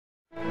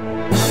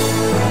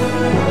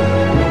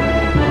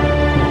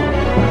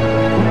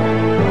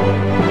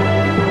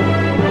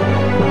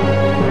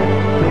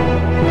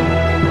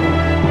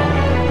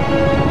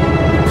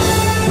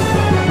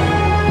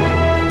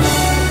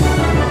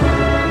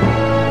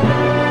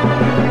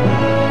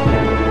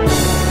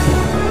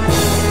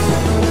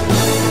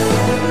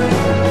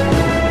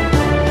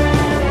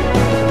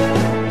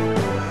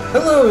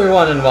Hello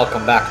everyone and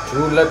welcome back to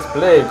Let's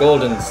Play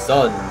Golden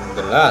Sun. In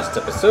the last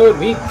episode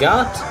we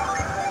got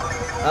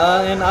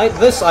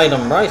this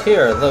item right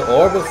here, the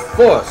Orb of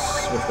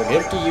Force, which we'll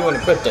give to you and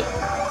equip it.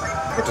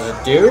 What does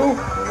it do?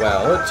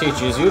 Well, it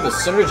teaches you the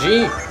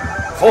Psynergy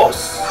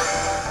Force.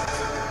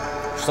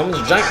 Which summons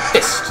a giant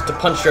fist to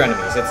punch your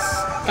enemies.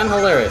 It's kind of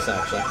hilarious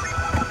actually.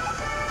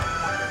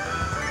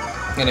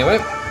 Anyway,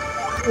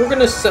 we're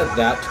gonna set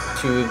that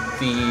to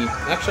the...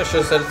 Actually I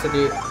should have set it to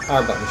the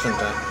R button,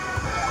 shouldn't I?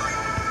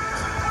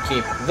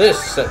 Keep this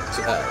set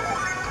to L.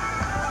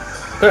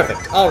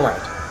 Perfect,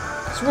 alright.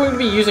 So we're going to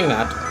be using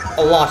that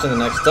a lot in the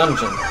next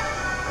dungeon.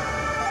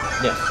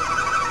 Yes.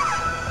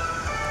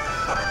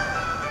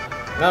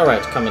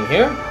 Alright, come in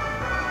here.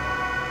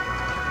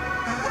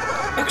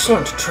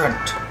 Excellent,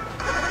 Trent.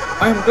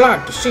 I am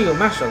glad to see you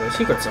master the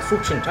secrets of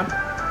Fuchin Temple.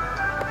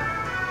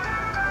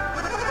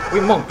 We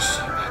monks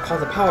call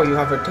the power you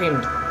have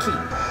retained Ki.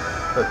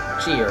 Or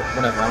Chi, or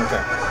whatever, I don't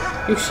care.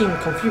 You seem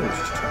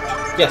confused,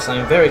 Trent. Yes, I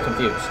am very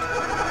confused.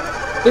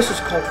 This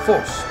is called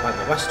Force by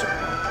the Western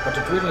way, but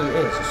it really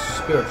is a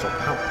spiritual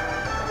power.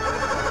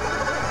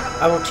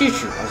 I will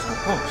teach you as I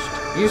promised.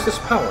 Use this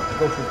power to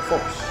go through the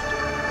Force.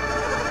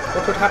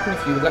 What would happen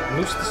if you let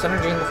loose this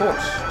energy in the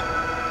Force?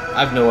 I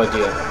have no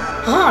idea.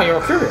 Ah,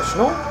 you're curious,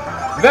 no?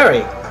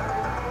 Very.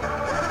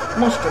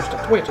 Monsters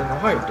that wait in the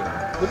hiding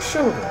would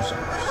show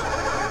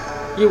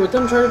themselves. You would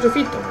then try to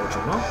defeat them, would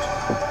you not?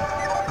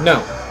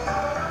 No.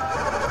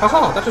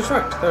 Haha, that is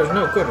right. There is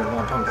no good in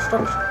wanton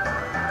destruction.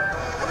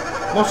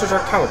 Monsters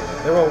are cowardly.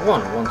 They will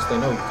run once they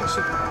know you can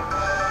see them.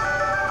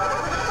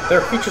 They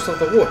are creatures of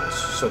the woods,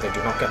 so they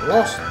do not get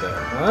lost there.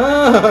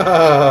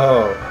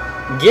 Oh!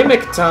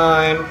 Gimmick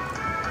time!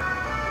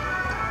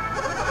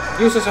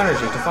 Use this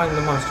energy to find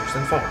the monsters,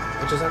 then follow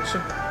them. It is that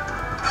simple.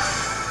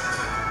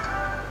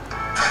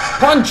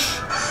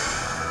 Punch!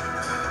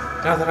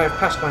 Now that I have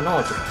passed my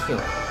knowledge of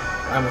healing,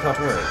 I am without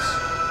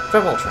worries.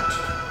 Farewell, Trent.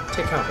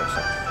 Take care of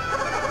yourself.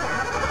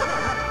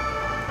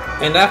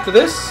 And after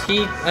this,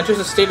 he enters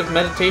a state of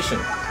meditation,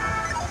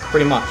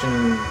 pretty much,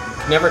 and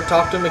can never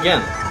talk to him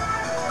again.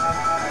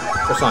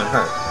 That's all I've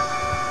heard.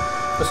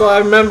 That's all I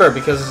remember,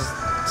 because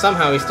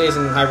somehow he stays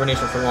in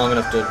hibernation for long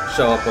enough to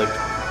show up, like,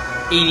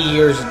 80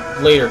 years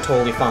later,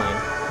 totally fine.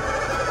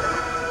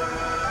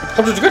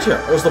 How did you get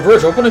here? Was the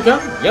bridge open again?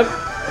 Yep.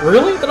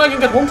 Really? Then I can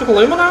get home to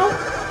Kalima now?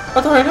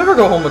 I thought I'd never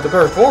go home with the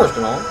cursed forest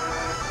and all.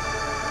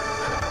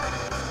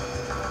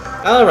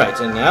 Alright,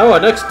 and now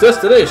our next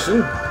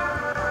destination...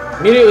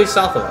 immediately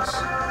south of us.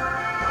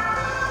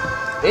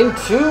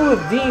 Into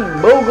the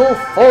Mogall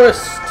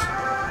Forest.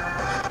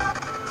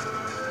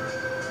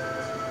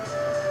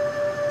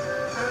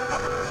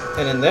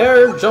 And in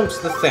there jumps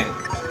the thing.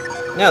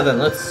 Now then,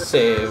 let's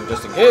save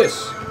just in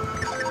case.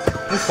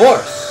 And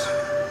force.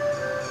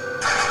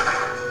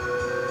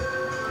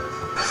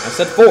 I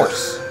said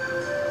force.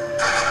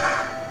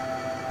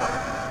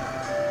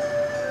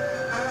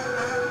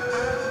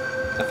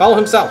 Now follow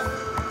himself.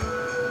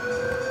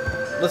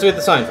 Let's read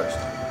the sign first.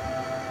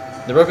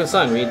 The broken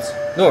sign reads,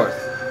 North,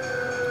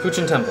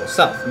 Fuchin Temple,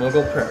 South,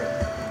 Mogall Prairie.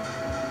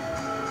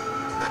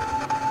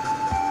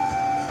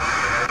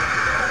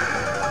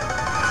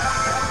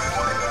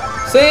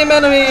 Same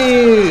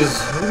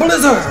enemies!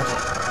 Blizzard!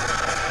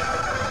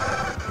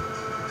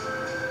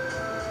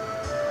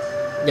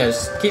 Yeah,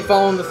 just keep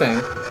following the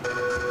thing.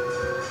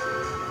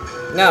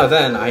 Now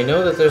then, I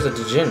know that there's a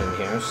Djinn in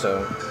here,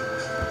 so...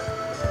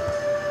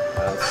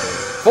 let's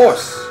see.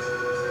 Force!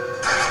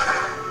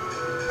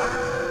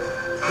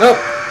 Nope!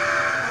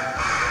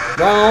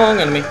 Wrong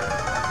enemy.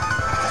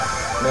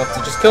 We'll have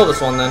to just kill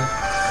this one then.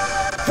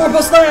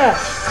 Purple Slash!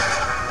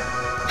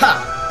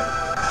 Ha!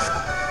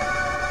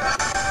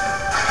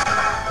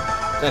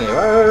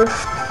 Anyway.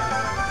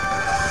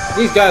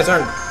 These guys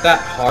aren't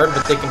that hard,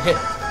 but they can hit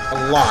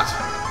a lot.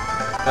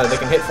 They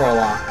can hit for a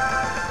lot.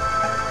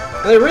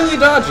 And they're really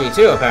dodgy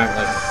too,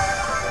 apparently.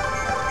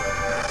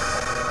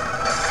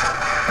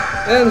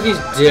 And he's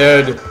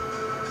dead.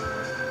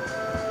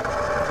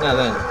 Now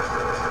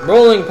then.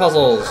 Rolling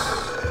puzzles.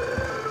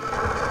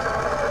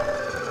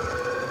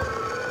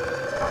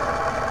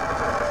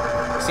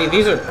 See,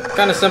 these are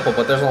kind of simple,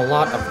 but there's a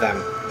lot of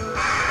them.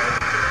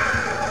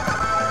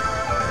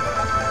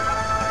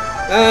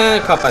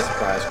 And caught by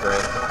surprise,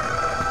 great.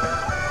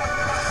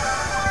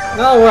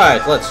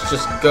 Alright, let's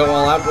just go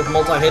all out with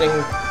multi-hitting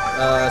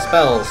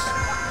spells.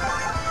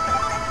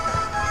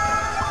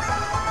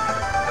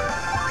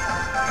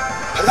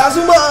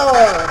 Palazuma!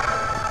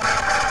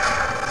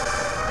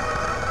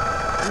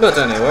 But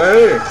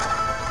anyway,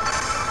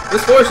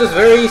 this force is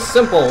very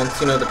simple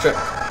once you know the trick.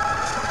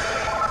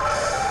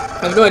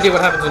 I have no idea what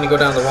happens when you go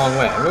down the wrong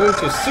way. I'm going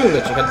to assume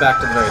that you head back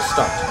to the very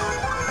start.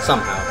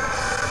 Somehow.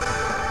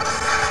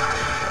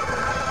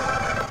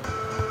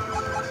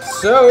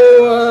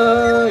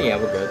 So, yeah,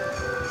 we're good.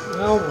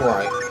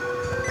 Alright.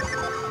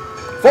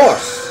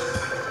 Force!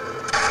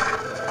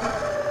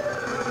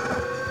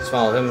 Let's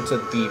follow him to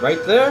the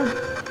right there.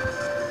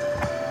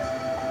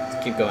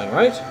 Let's keep going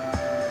right.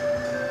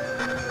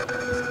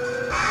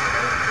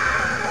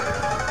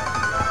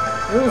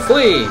 Ooh,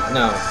 flee!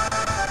 No.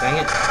 Dang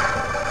it.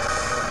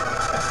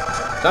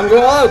 Time to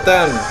go all out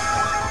then!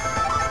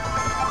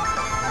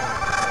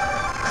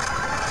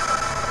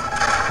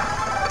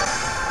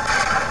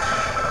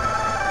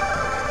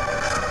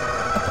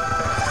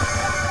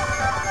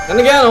 And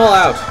again, all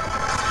out!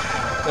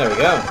 There we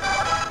go.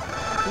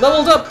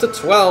 Leveled up to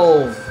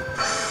 12!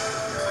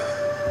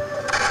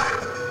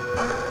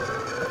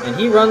 And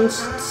he runs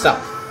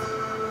south.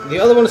 The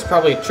other one is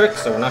probably a trick,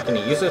 so we're not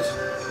going to use it.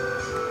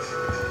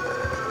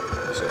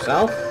 Let's go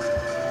south.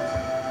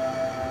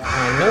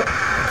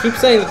 I keep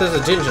saying that there's a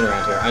Jinjin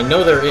around here. I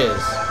know there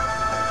is.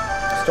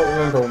 Just don't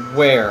remember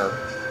where.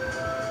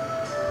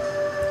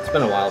 It's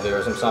been a while,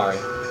 viewers. I'm sorry.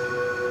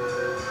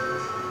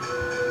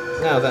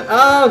 Now then...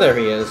 Oh, there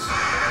he is.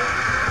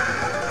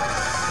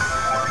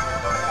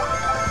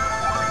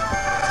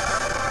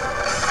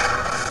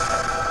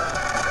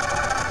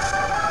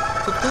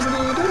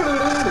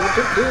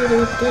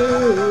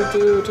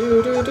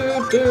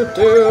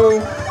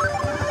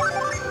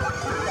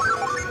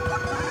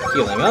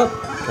 Healing up,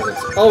 because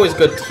it's always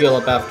good to heal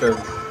up after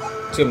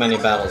too many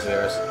battles,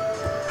 viewers.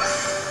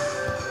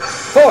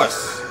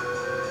 Force!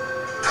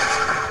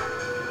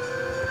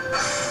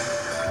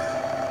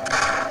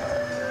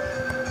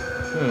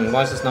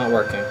 Why is this not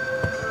working?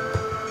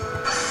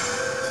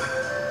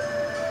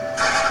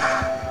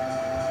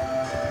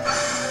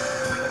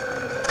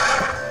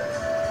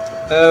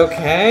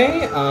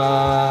 Okay,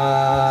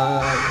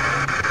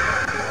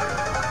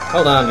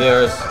 hold on,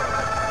 viewers.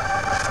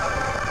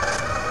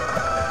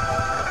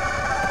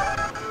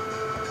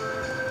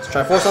 Let's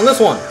try force on this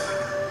one.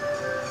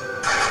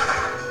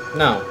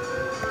 No.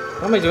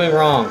 What am I doing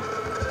wrong?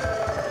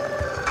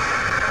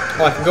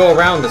 Oh, I can go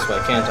around this way,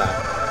 can't I?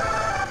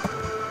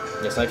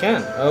 Yes, I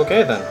can.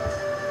 Okay, then.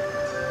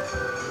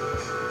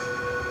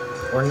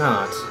 Or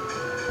not.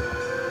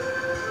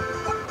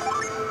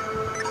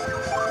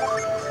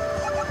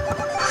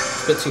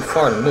 It's a bit too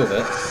far to move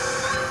it.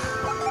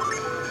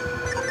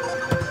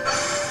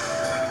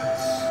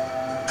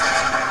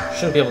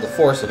 Shouldn't be able to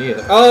force it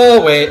either.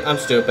 Oh, wait, I'm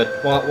stupid.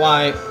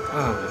 Why?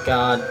 Oh my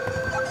god.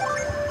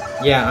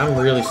 Yeah, I'm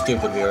really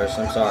stupid, viewers.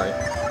 I'm sorry.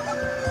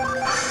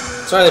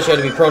 Sorry that you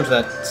had to be prone to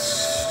that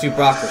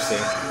stupocracy.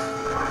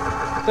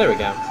 There we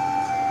go.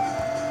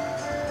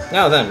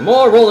 Now then,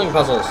 more rolling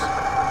puzzles.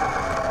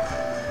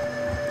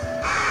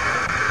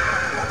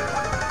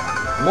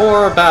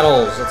 More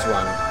battles. Let's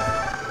run.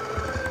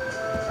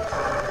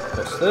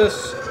 Push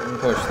this, and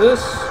push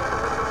this.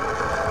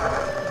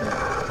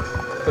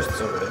 Push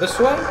this over to this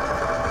way.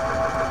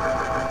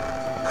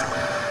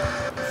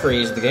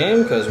 Freeze the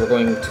game, because we're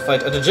going to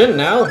fight a Djinn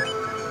now.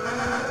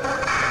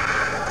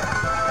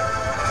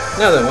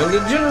 Now then, when the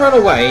Djinn run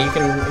away, you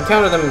can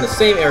encounter them in the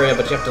same area,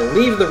 but you have to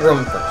leave the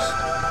room first.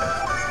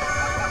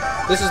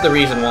 This is the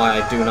reason why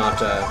I do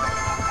not,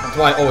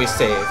 why I always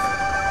save.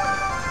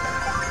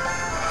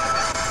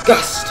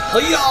 Gust!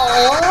 Hiya!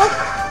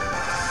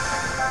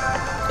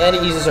 And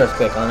it uses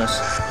Earthquake on us.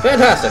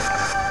 Fantastic!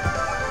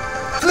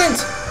 Flint!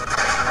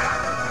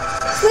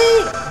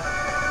 Flint!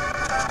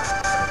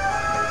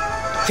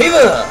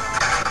 Fever!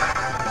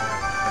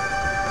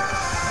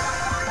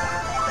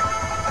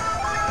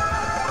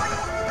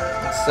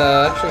 Let's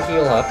actually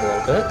heal up a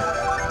little bit.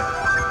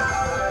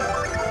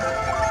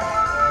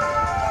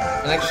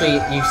 And actually,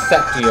 you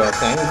set to your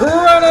thing.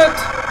 Granite!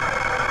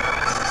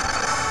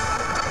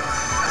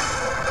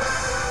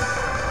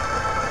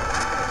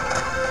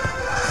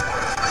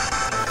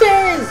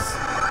 Fizz!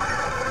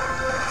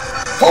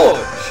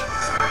 Forge!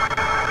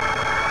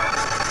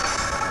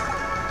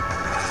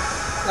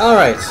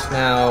 Alright,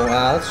 now,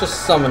 let's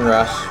just summon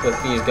rush with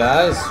these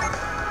guys.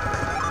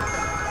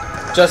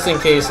 Just in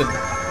case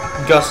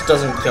Gust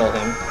doesn't kill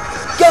him.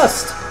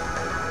 Gust!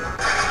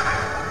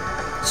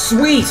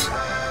 Sweet!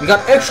 We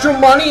got extra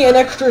money and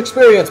extra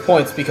experience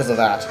points because of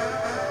that.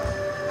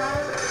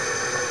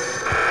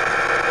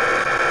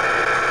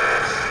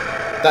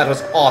 That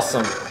was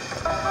awesome.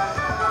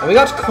 And we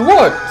got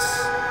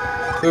Quartz!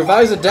 Who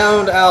revives a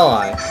downed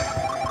ally.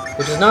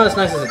 Which is not as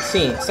nice as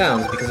it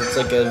sounds, because it's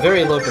like a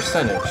very low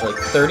percentage. Like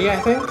 30, I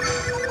think?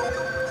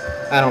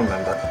 I don't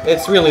remember.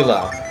 It's really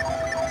low.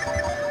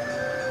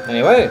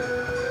 Anyway.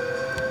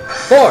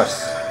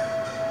 Force!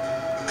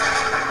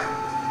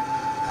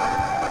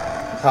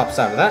 Pops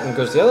out of that and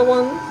goes the other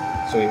one.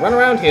 So we run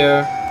around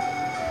here.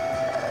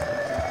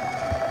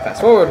 Fast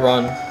forward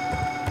run.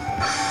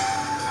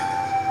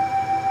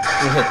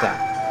 And hit that.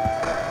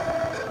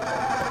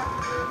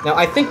 Now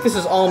I think this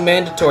is all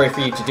mandatory for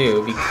you to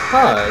do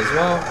because,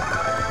 well,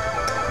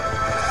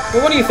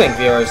 what do you think,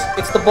 viewers?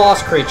 It's the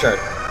boss creature.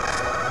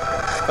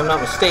 If I'm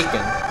not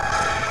mistaken.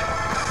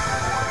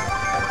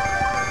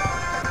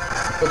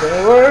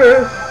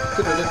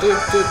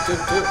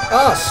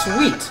 Ah,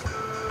 sweet!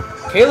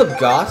 Caleb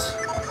got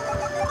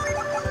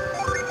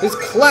his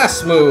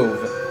class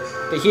move,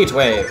 the Heat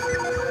Wave.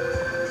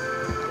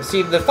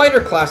 See, the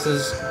fighter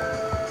classes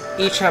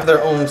each have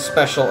their own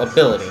special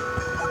ability.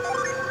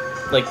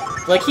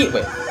 Like Heat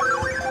Wave.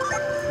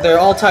 They're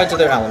all tied to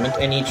their element,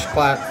 and each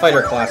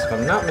fighter class, if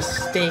I'm not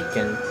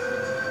mistaken,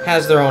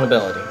 has their own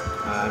ability.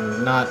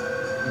 I'm not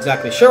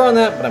exactly sure on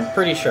that, but I'm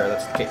pretty sure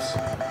that's the case.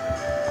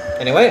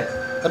 Anyway,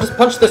 I'll just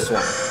punch this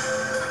one.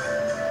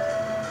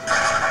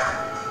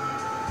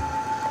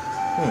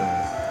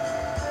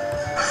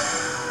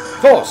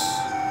 Force!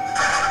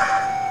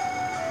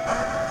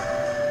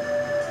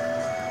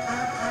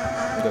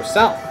 Go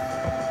south.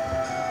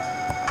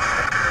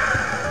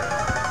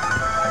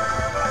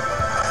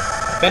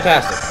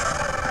 Fantastic.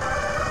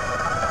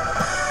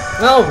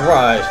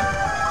 Alright.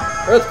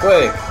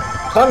 Earthquake.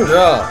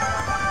 Tundra.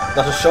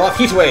 Let us show off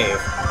Heat Wave.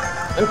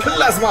 And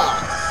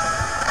Plasma.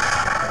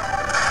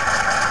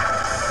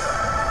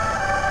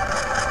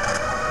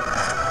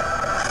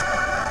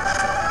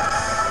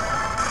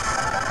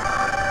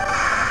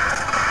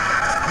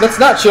 Let's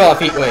not show off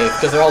Heat Wave,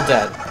 because they're all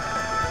dead.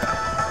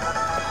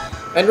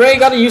 And Ray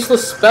got a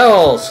useless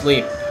spell,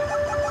 Sleep.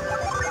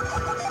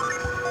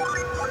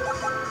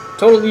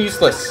 Totally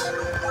useless.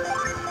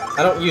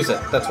 I don't use it,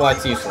 that's why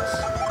it's useless.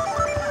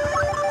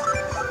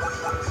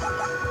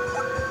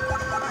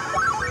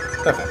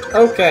 Perfect.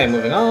 Okay,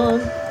 moving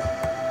on.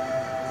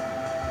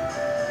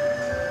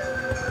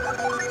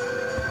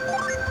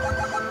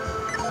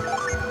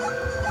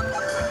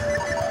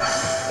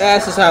 Yeah,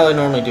 this is how I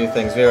normally do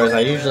things, viewers.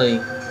 I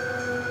usually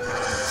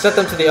set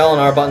them to the L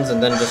and R buttons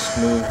and then just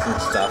move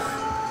and stuff.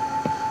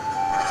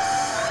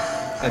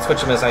 And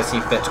switch them as I see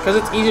fit, because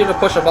it's easier to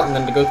push a button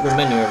than to go through a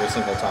menu every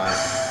single time.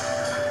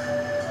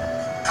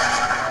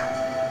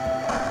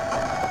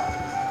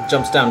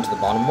 Jumps down to the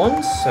bottom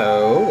one,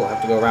 so we'll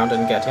have to go around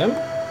and get him.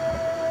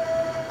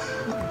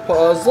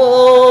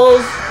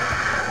 Puzzles!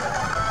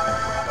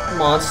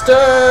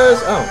 Monsters!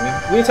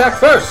 Oh, we attack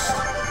first!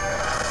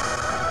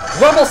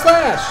 Rumble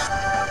Slash!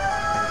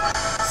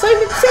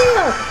 Silent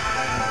Sail!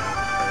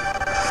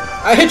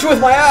 I hit you with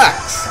my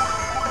axe!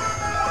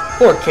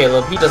 Poor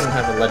Caleb, he doesn't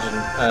have a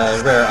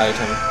rare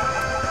item.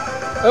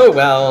 Oh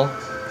well.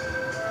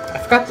 I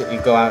forgot that you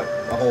go out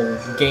a whole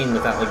game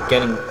without, like,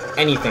 getting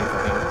anything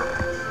from him.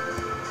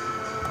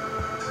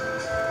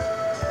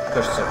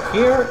 Push this over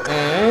here,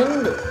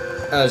 and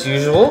as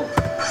usual,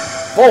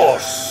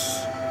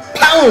 Force!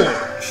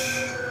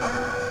 Punch!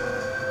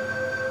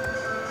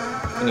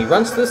 And he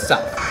runs to the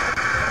south.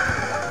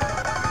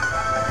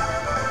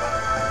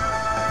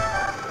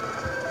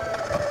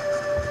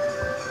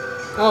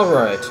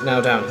 Alright,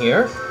 now down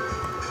here.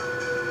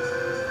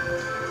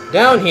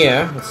 Down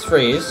here, let's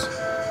freeze.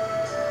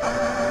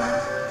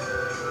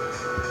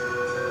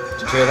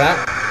 Did you hear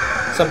that?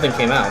 Something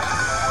came out.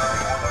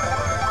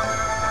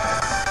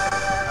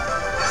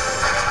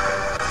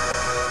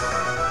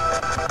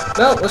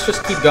 Well, let's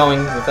just keep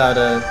going without,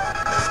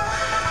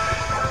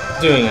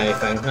 doing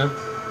anything, huh?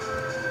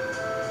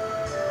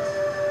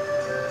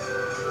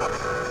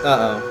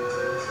 Uh-oh.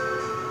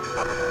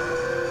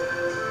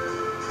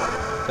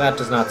 That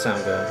does not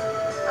sound good.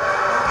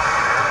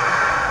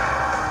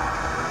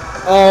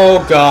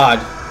 Oh, God.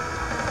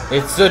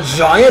 It's a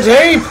giant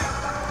ape!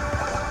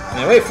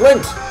 Anyway,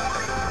 Flint.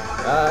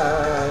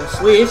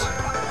 Sleet.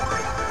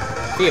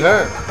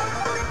 Fever.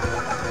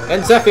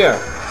 And Zephyr.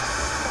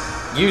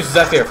 Use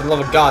Zephyr, for the love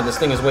of God, this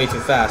thing is way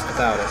too fast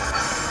without it.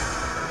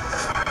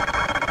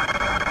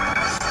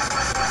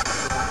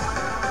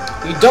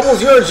 He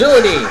doubles your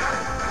agility!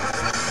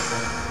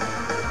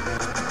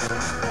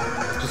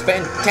 Which is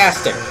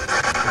fantastic.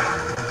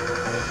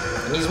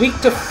 And he's weak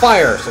to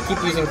fire, so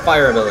keep using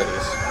fire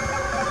abilities.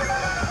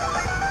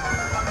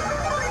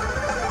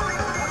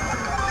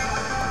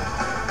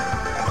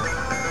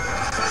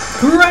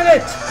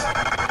 Granite!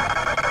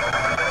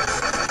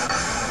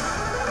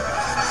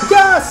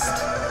 Gust!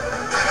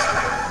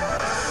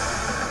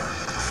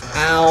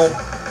 Ow.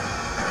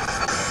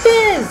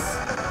 Fizz!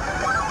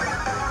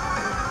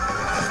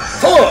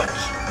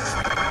 Forge!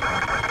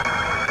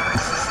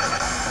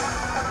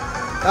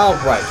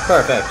 Alright,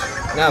 perfect.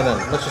 Now then,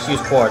 let's just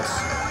use quartz.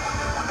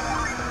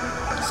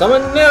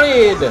 Summon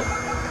Nereid!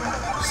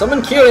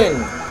 Summon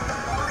Kirin!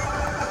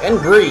 And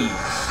Breeze!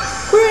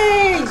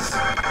 Breeze!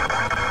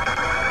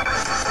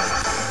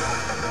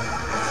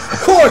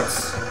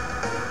 Quartz!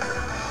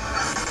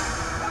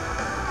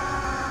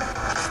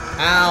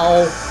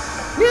 Ow!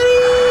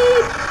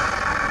 Nereid!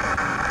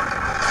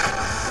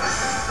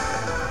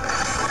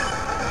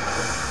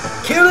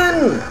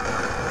 Kirin!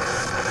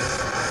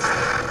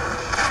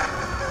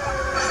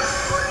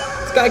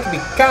 This guy can be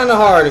kinda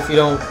hard if you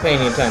don't pay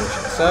any attention,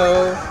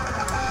 so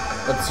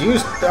let's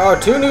use our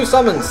two new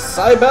summons,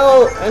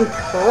 Cybele and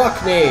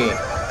Procne.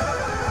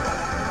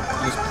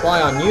 Use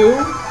Ply on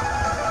you.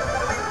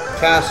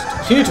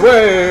 Cast Heat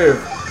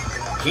Wave!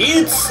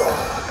 Pizza!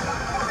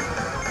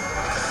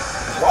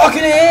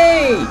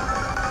 Procne!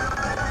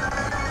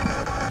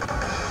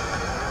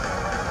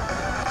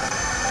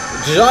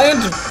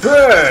 Giant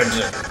Bird!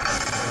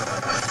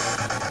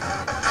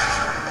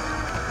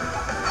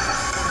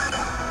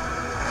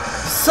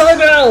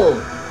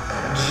 Cybele!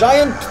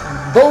 Giant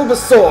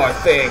Bulbasaur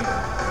thing!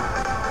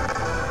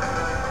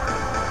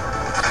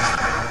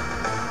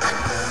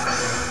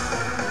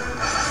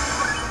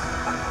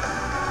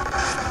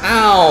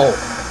 Ow!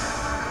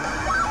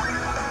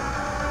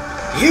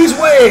 Heat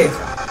Wave!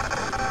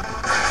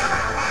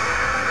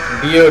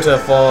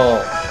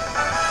 Beautiful.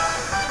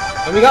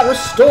 And we got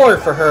Restore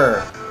for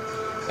her.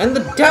 And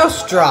the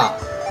Douse Drop.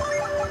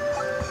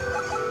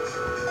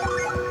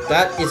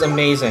 That is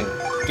amazing.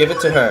 Give it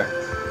to her.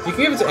 You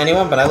can give it to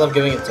anyone, but I love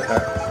giving it to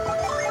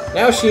her.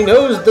 Now she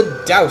knows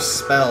the Douse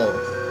spell.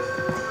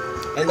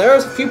 And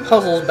there's a few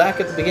puzzles back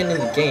at the beginning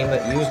of the game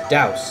that use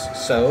Douse,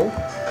 so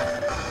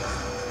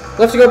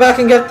we'll have to go back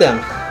and get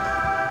them.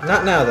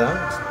 Not now, though.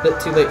 It's a bit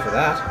too late for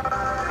that.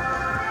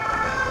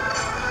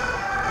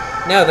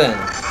 Now then,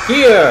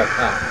 here!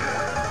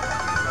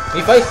 Oh.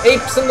 We fight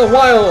apes in the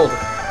wild!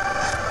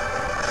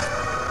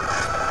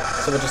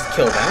 So we'll just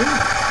kill them.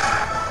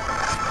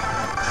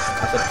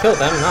 I said kill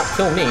them, not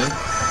kill me.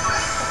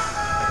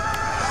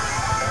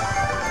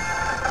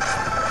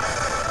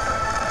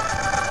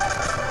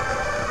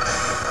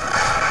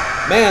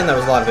 Man, that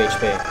was a lot of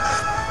HP.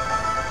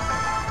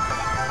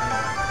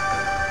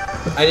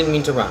 I didn't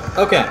mean to run.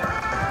 Okay.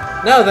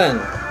 Now then,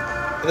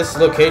 this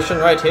location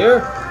right here.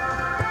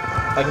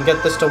 If I can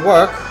get this to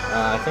work,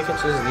 I think it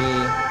is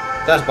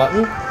that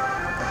button.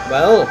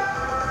 Well,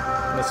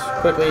 let's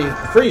quickly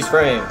freeze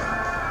frame.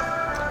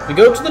 We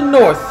go to the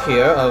north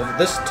here of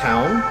this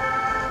town,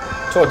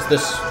 towards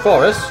this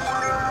forest.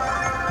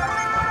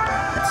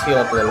 Let's heal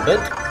up a little bit.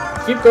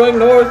 Keep going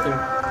north, and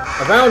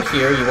around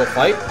here you will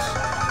fight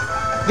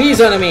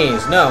these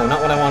enemies. No, not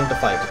what I wanted to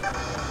fight.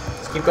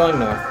 Let's keep going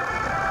north.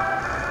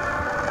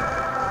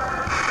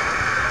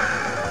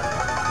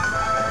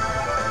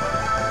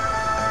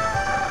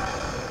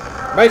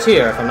 Right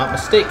here, if I'm not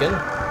mistaken,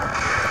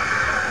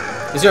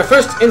 is your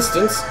first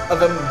instance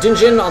of a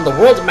dungeon on the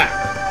world map.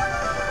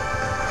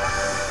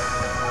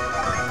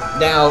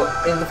 Now,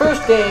 in the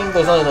first game,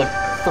 there's only like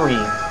 3.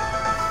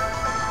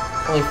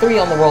 Only 3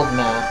 on the world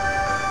map,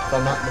 if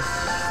I'm not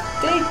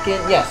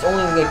mistaken. Yes,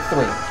 only like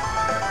 3.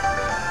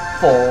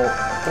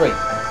 3.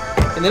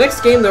 In the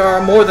next game, there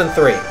are more than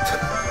 3.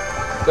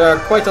 There are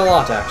quite a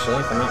lot, actually,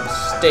 if I'm not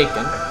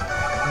mistaken.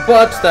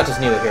 But that is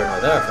neither here nor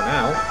there for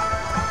now.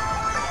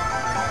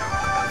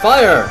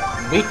 Fire!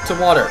 Weak to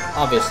water,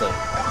 obviously.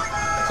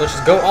 So let's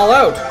just go all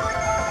out.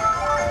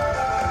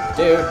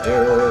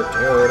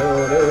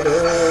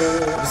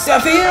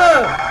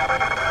 Zephyr!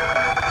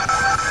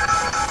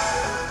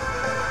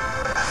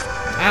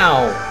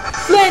 Ow!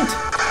 Flint!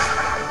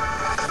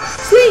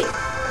 Sleep!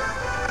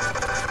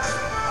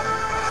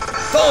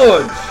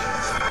 Forge!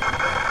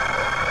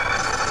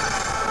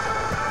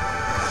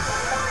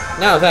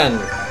 Now then,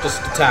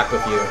 just attack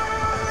with you.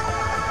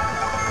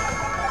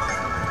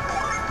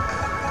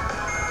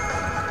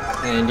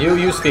 And you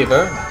use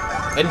Fever.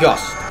 And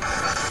Gust.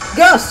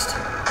 Gust!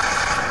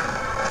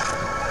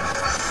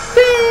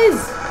 Fizz!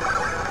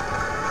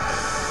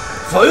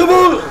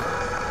 Fireball!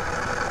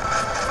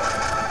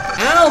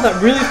 Ow,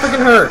 that really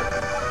freaking hurt.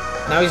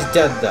 Now he's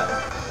dead, though.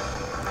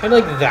 Kind of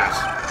like that.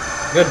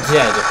 You're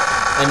dead.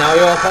 And now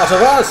you're a part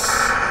of us!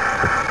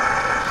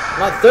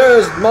 My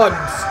third mod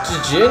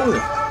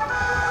Jin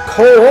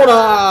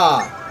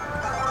Corona!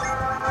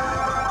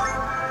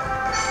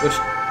 Which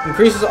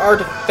increases our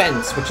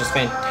defense, which is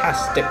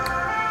fantastic.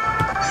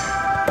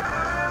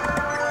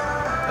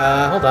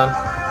 Hold on.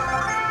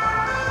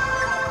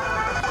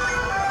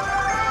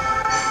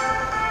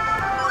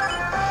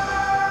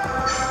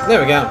 There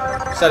we go.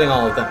 Setting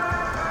all of them.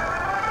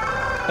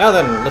 Now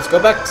then, let's go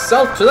back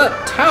south to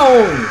that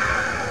town!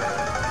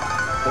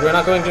 But we're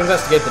not going to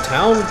investigate the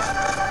town,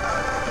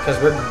 because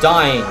we're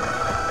dying.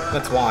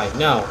 That's why.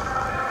 No.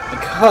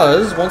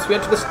 Because, once we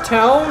enter this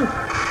town,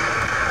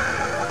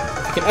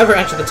 if we can ever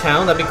enter the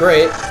town, that'd be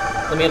great.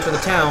 Let me enter the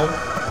town.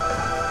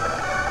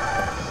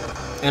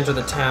 Enter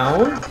the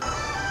town.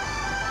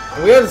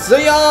 We are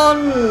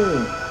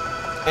Zion!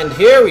 And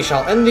here we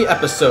shall end the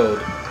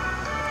episode.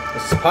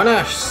 This is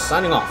Parnash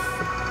signing off.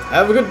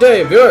 Have a good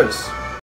day, viewers!